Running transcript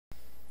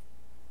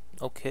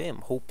Okay,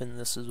 I'm hoping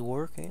this is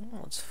working.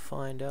 Let's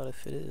find out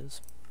if it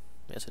is.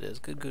 Yes, it is.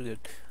 Good, good, good.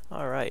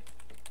 Alright.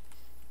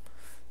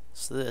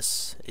 So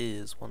this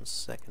is, one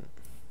second.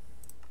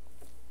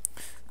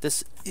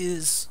 This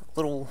is a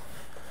little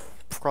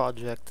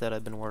project that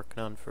I've been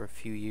working on for a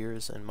few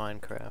years in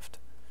Minecraft.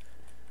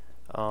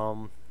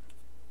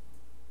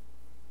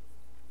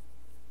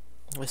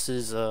 This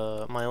is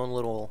my own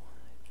little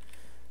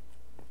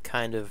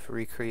kind of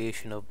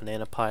recreation of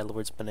Banana Pie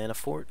Lord's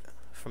Bananafort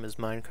from his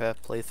Minecraft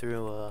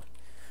playthrough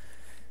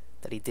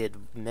that he did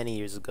many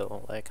years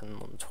ago, like in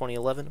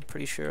 2011, I'm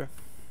pretty sure.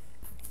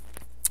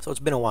 So it's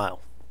been a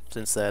while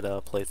since that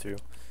playthrough.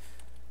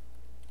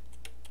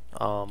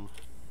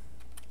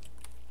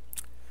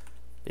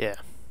 Yeah.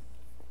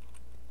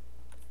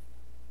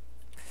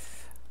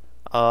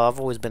 I've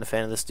always been a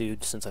fan of this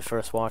dude since I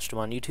first watched him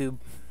on YouTube.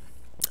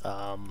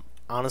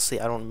 Honestly,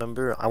 I don't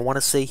remember. I want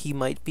to say he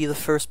might be the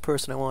first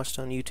person I watched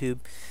on YouTube,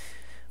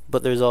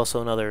 but there's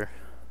also another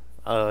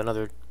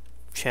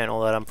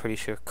channel that I'm pretty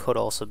sure could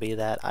also be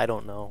that. I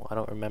don't know. I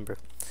don't remember.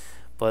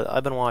 But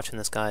I've been watching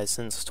this guy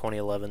since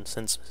 2011,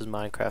 since his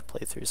Minecraft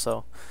playthrough.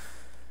 So,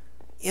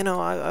 you know,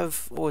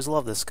 I've always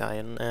loved this guy,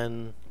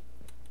 and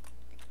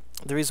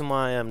the reason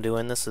why I'm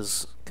doing this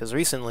is because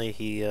recently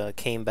he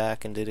came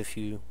back and did a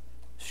few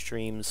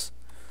streams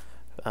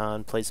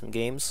and played some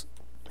games,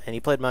 and he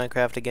played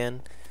Minecraft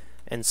again,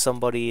 and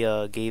somebody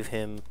gave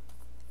him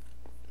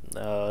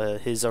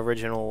his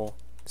original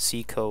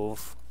Sea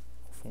Cove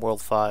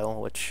world file,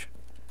 which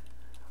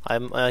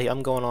I'm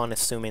going on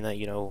assuming that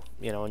you know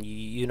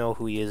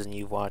who he is and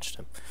you've watched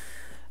him,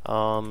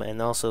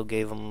 and also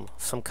gave him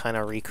some kind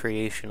of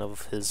recreation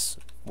of his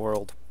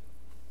world.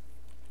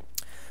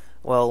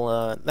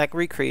 Well, that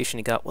recreation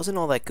he got wasn't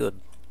all that good.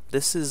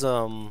 This is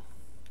well,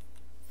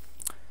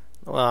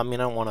 I mean,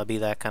 I don't want to be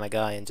that kind of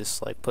guy and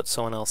just like put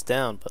someone else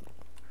down, but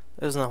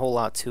there isn't a whole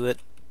lot to it.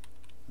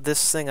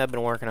 This thing I've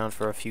been working on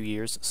for a few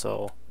years,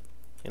 so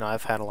you know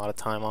I've had a lot of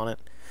time on it.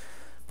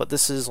 But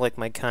this is like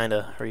my kind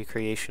of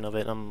recreation of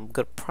it. I'm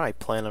gonna probably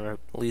plan on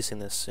releasing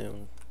this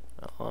soon,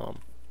 so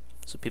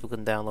people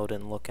can download it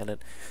and look at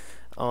it.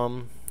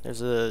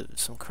 There's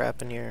some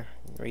crap in here.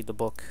 Read the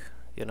book,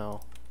 you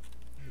know.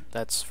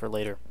 That's for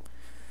later.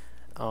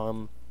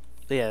 But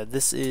yeah,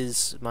 this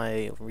is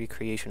my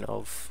recreation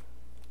of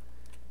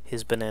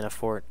his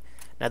Bananafort.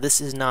 Now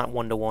this is not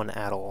one-to-one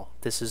at all.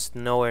 This is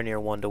nowhere near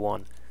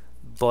one-to-one.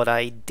 But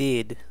I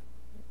did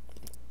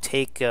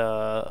take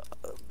a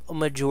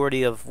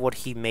majority of what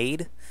he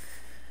made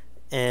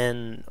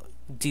and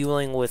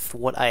dealing with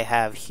what I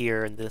have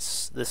here in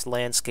this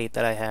landscape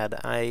that I had,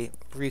 I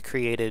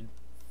recreated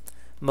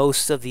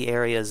most of the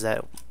areas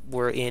that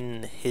were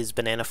in his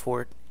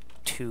Bananafort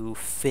to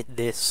fit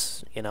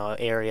this, you know,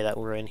 area that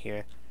we're in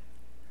here.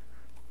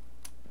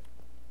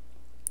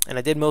 And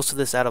I did most of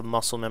this out of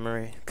muscle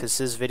memory, because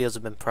his videos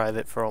have been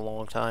private for a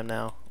long time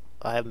now.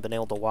 I haven't been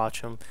able to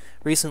watch them.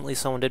 Recently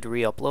someone did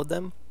re-upload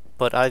them,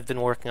 but I've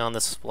been working on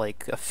this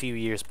like a few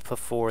years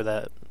before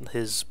that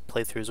his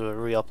playthroughs were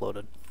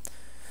re-uploaded.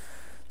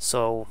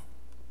 So,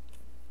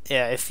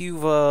 yeah, if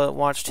you've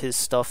watched his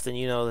stuff, then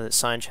you know that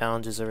sign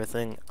challenges,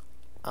 everything.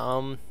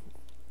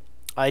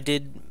 I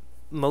did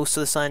most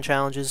of the sign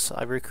challenges.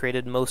 I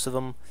recreated most of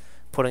them,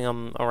 putting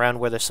them around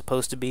where they're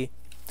supposed to be.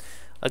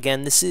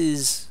 Again, this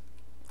is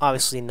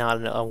obviously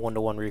not a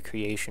one-to-one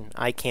recreation.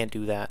 I can't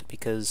do that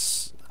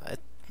because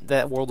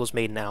that world was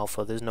made in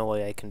alpha. There's no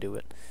way I can do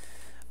it.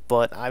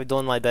 But I've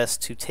done my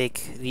best to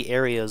take the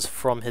areas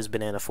from his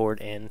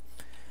Bananafort and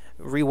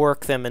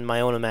rework them in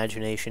my own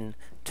imagination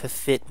to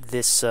fit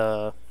this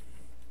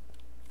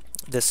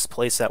this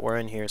place that we're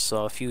in here.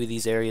 So a few of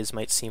these areas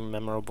might seem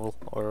memorable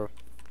or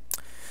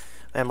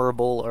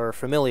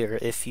familiar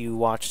if you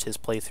watched his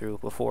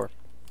playthrough before.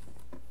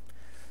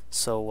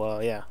 So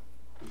yeah,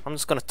 I'm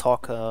just gonna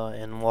talk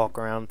and walk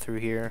around through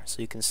here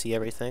so you can see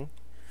everything.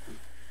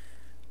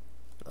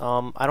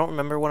 I don't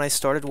remember when I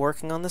started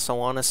working on this. I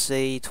want to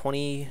say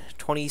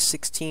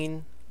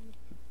 2016,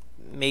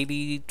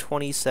 maybe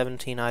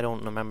 2017. I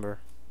don't remember.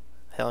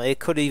 Hell, it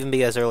could even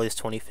be as early as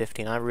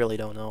 2015. I really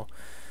don't know.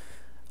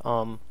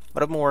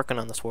 But I've been working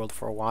on this world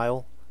for a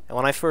while. And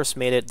when I first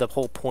made it, the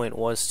whole point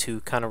was to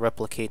kind of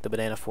replicate the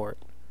Bananafort.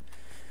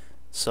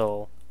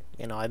 So,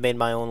 you know, I made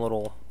my own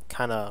little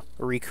kind of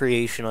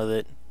recreation of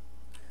it.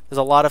 There's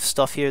a lot of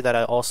stuff here that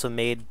I also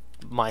made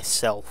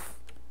myself.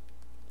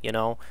 You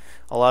know,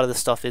 a lot of the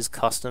stuff is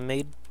custom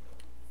made,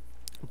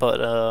 but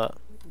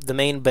the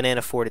main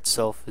Bananafort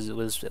itself it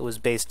was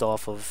based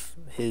off of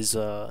his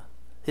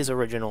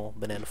original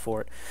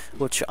Bananafort,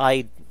 which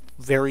I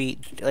very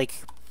like.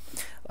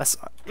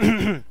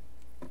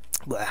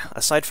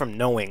 Aside from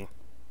knowing,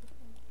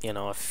 you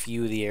know, a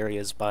few of the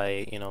areas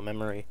by, you know,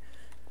 memory,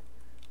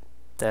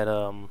 that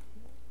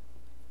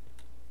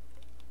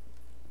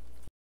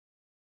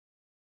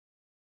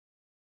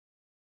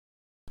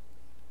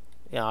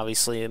yeah,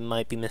 obviously it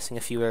might be missing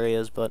a few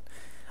areas, but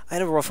I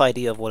had a rough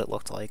idea of what it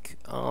looked like.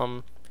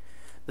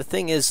 The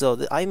thing is,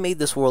 though, I made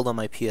this world on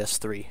my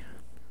PS3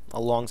 a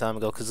long time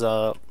ago, because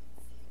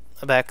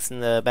back in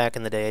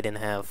the day I didn't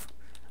have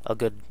a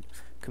good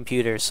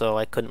computer, so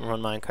I couldn't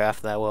run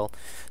Minecraft that well.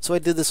 So I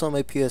did this on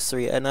my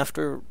PS3, and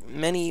after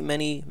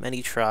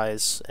many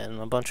tries and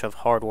a bunch of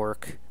hard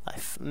work, I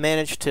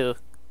managed to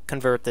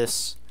convert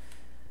this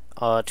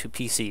to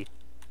PC.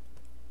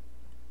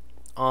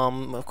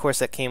 Of course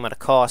that came at a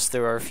cost.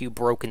 There are a few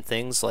broken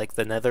things, like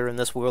the nether in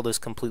this world is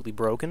completely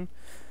broken.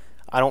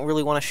 I don't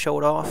really want to show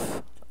it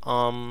off.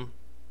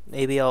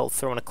 Maybe I'll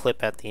throw in a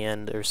clip at the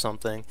end or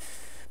something.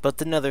 But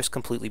the nether's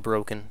completely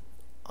broken.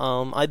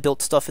 I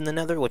built stuff in the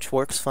nether, which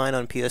works fine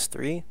on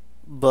PS3,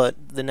 but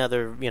the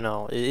nether, you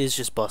know, is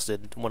just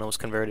busted when it was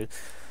converted.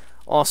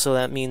 Also,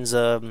 that means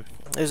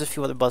there's a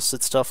few other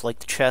busted stuff, like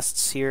the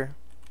chests here.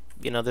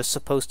 You know, they're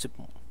supposed to...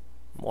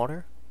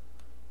 Water?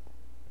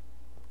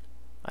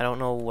 I don't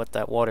know what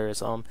that water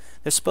is.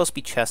 There's supposed to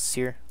be chests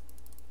here,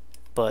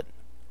 but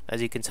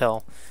as you can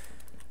tell,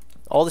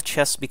 all the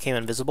chests became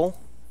invisible,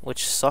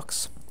 which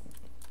sucks,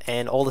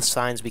 and all the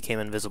signs became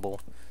invisible.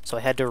 So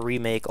I had to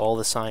remake all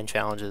the sign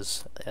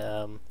challenges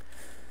the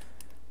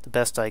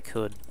best I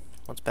could.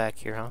 What's back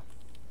here, huh?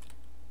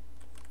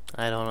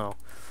 I don't know.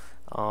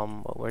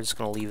 But we're just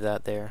gonna leave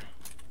that there.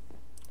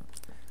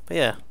 But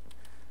yeah,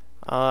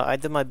 I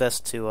did my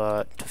best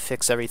to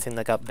fix everything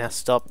that got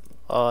messed up.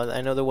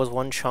 I know there was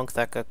one chunk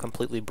that got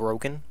completely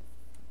broken.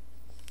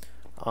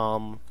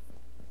 And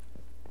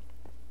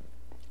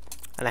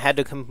I had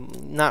to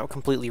not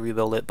completely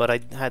rebuild it, but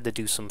I had to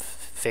do some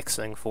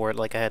fixing for it.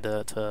 Like I had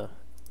to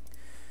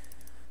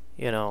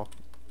you know,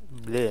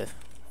 bleh,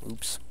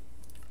 oops.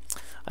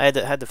 I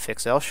had to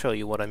fix it. I'll show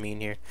you what I mean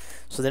here.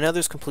 So the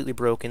nether's completely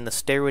broken. The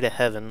stairway to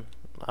heaven,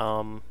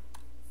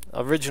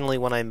 originally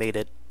when I made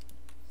it,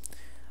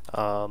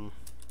 because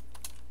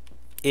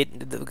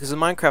the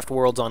Minecraft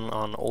worlds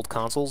on old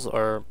consoles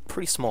are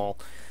pretty small.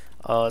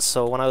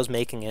 So when I was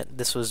making it,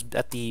 this was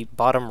at the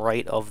bottom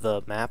right of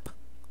the map.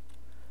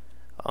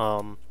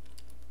 And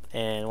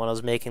when I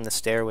was making the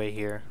stairway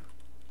here,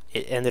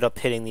 it ended up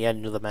hitting the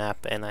end of the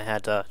map, and I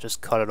had to just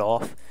cut it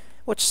off,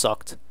 which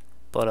sucked.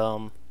 But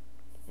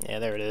yeah,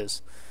 there it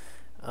is.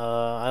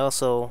 I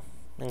also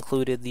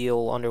included the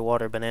old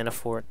underwater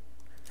Bananafort.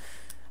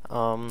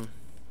 Now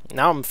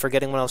I'm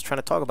forgetting what I was trying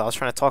to talk about. I was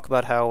trying to talk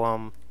about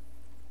how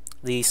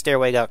the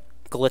stairway got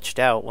glitched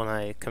out when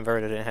I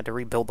converted it and had to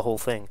rebuild the whole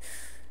thing.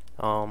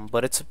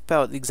 But it's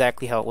about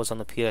exactly how it was on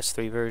the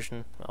PS3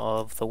 version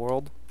of the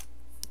world.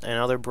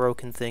 Another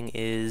broken thing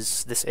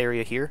is this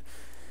area here,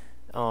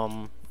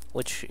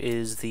 which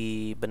is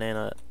the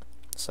Banana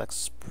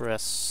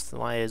Express.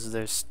 Why is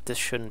this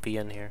shouldn't be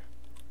in here?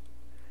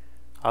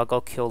 I'll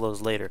go kill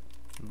those later.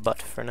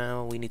 But for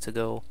now, we need to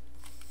go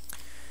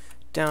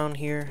down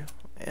here,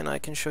 and I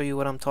can show you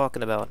what I'm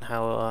talking about,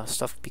 how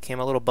stuff became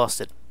a little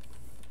busted.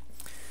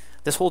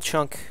 This whole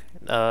chunk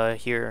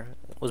here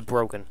was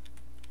broken,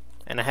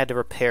 and I had to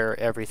repair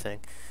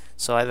everything.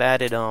 So I've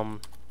added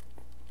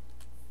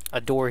a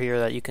door here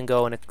that you can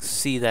go and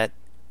see that,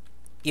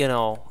 you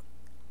know,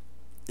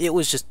 it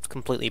was just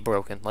completely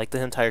broken. Like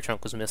the entire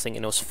chunk was missing,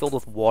 and it was filled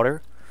with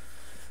water.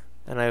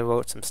 And I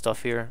wrote some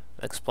stuff here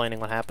explaining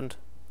what happened.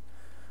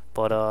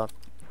 But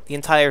the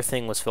entire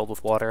thing was filled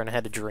with water, and I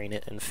had to drain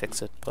it and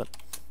fix it. But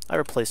I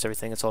replaced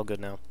everything. It's all good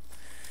now.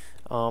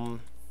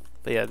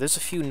 But yeah, there's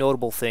a few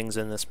notable things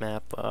in this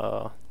map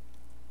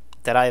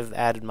that I've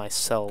added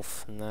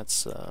myself, and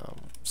that's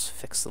let's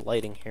fix the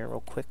lighting here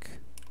real quick.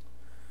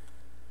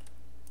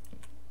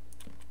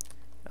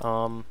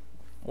 One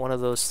of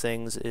those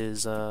things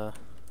is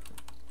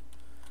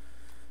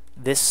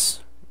this.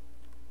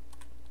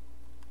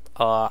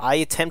 I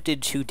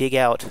attempted to dig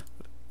out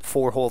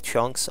 4 whole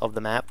chunks of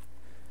the map,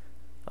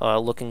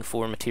 looking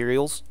for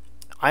materials.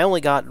 I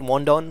only got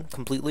one done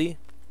completely,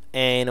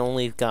 and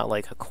only got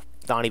like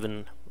not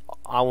even.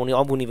 I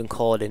wouldn't even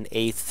call it an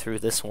eighth through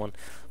this one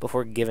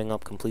before giving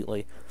up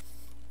completely.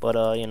 But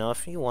you know,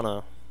 if you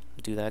wanna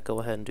do that, go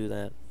ahead and do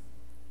that.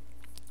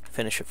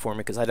 Finish it for me,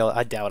 because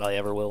I doubt I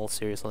ever will.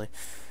 Seriously,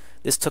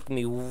 this took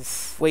me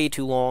way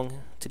too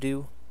long to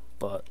do,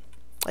 but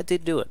I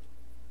did do it.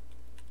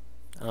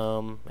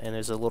 And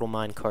there's a little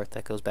minecart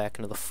that goes back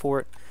into the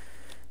fort.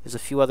 There's a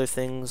few other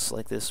things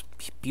like this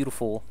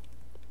beautiful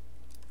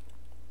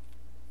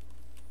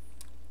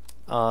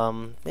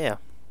yeah,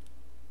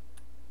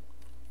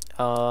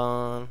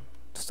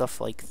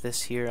 stuff like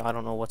this here. I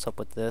don't know what's up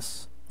with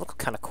this. Looks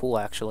kind of cool,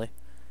 actually.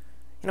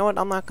 You know what?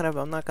 I'm not gonna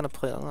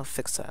play. I'm gonna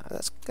fix that.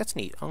 That's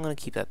neat. I'm gonna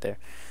keep that there.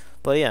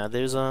 But yeah,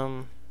 there's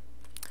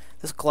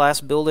this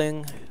glass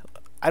building.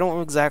 I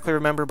don't exactly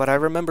remember, but I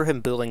remember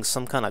him building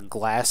some kind of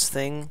glass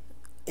thing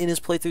in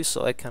his playthrough,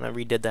 so I kind of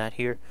redid that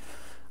here.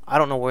 I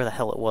don't know where the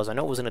hell it was. I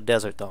know it was in a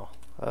desert though.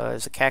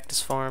 There's a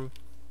cactus farm.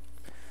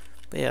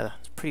 But yeah,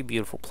 it's a pretty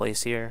beautiful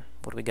place here.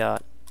 What do we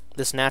got?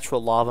 This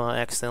natural lava I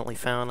accidentally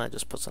found. I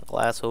just put some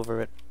glass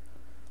over it.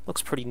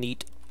 Looks pretty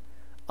neat.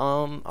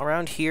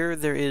 Around here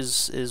there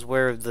is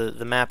where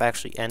the map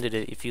actually ended.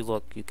 If you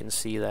look, you can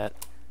see that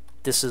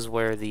this is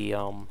where the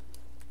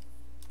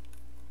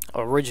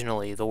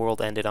originally the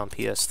world ended on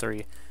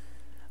PS3.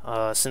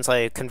 Since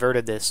I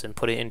converted this and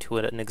put it into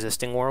an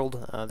existing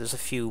world, there's a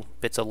few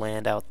bits of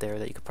land out there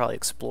that you could probably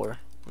explore.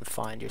 and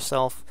find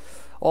yourself.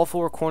 All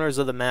four corners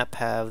of the map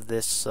have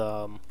this,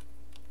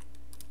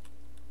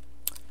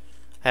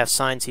 have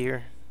signs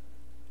here,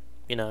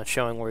 you know,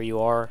 showing where you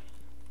are,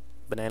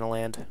 Banana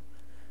Land,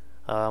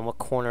 what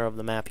corner of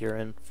the map you're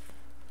in.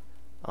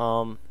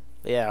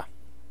 Yeah,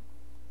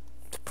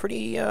 it's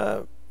pretty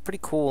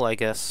cool, I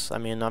guess. I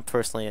mean, not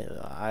personally,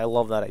 I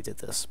love that I did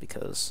this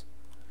because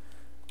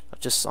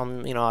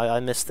you know, I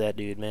miss that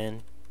dude,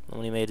 man,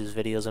 when he made his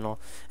videos and all.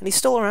 And he's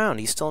still around.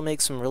 He still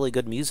makes some really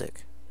good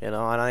music, you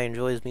know, and I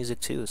enjoy his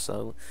music too.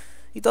 So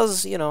he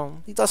does, you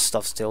know, he does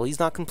stuff still. He's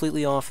not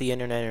completely off the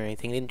internet or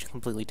anything. He didn't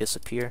completely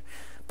disappear.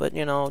 But,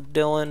 you know,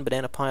 Dylan,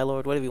 Banana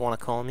Pilot, whatever you want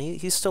to call him,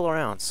 he's still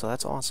around, so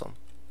that's awesome.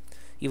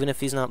 Even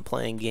if he's not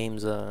playing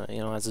games, you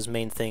know, as his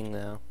main thing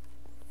now.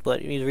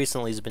 But he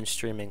recently has been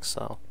streaming,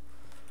 so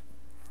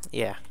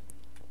yeah.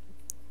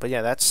 But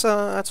yeah, that's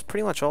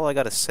pretty much all I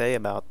got to say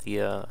about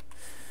the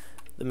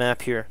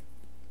map here.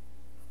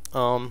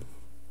 Yeah,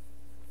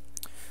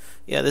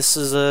 this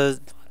is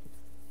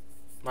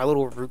my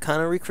little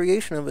kind of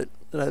recreation of it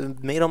that I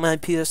made on my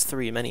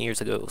PS3 many years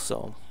ago.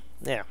 So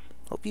yeah,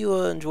 hope you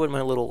enjoyed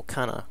my little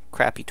kind of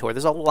crappy tour.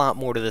 There's a lot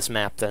more to this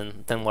map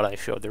than what I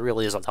showed. There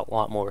really is a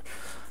lot more.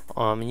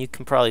 And you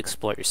can probably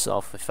explore it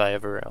yourself if I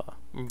ever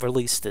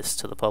release this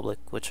to the public,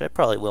 which I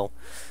probably will,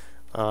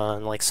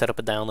 and like set up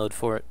a download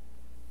for it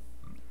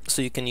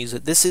so you can use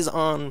it. This is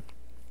on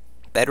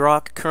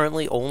Bedrock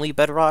currently, only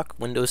Bedrock,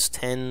 Windows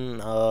 10,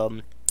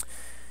 the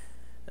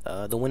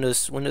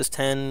Windows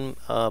 10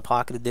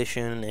 Pocket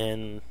Edition,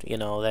 and you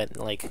know that,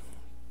 like,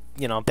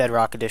 you know,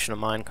 Bedrock edition of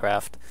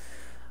Minecraft,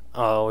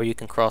 or you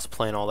can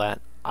cross-play and all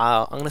that.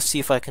 I'm gonna see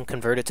if I can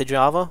convert it to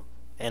Java,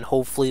 and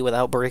hopefully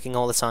without breaking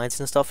all the signs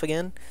and stuff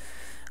again.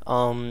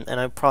 And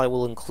I probably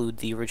will include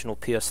the original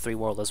PS3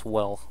 world as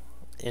well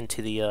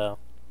into the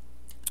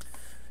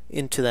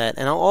into that.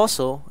 And I'll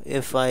also,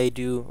 if I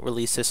do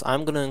release this,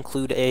 I'm gonna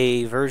include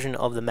a version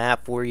of the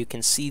map where you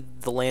can see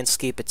the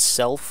landscape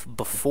itself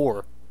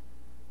before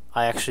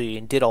I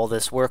actually did all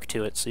this work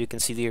to it, so you can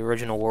see the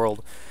original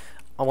world.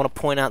 I want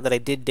to point out that I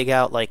did dig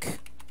out like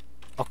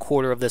a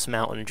quarter of this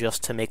mountain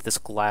just to make this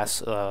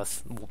glass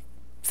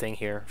thing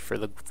here for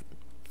the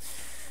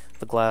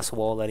glass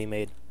wall that he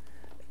made.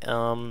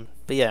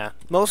 But yeah,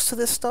 most of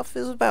this stuff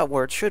is about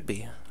where it should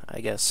be,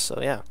 I guess.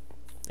 So yeah,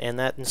 and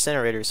that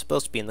incinerator is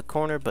supposed to be in the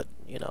corner, but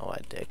you know,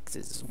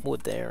 there's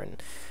wood there.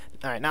 And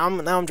all right, now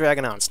I'm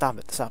dragging on. Stop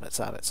it.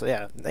 So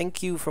yeah,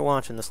 thank you for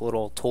watching this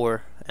little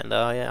tour, and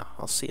yeah,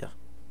 I'll see ya.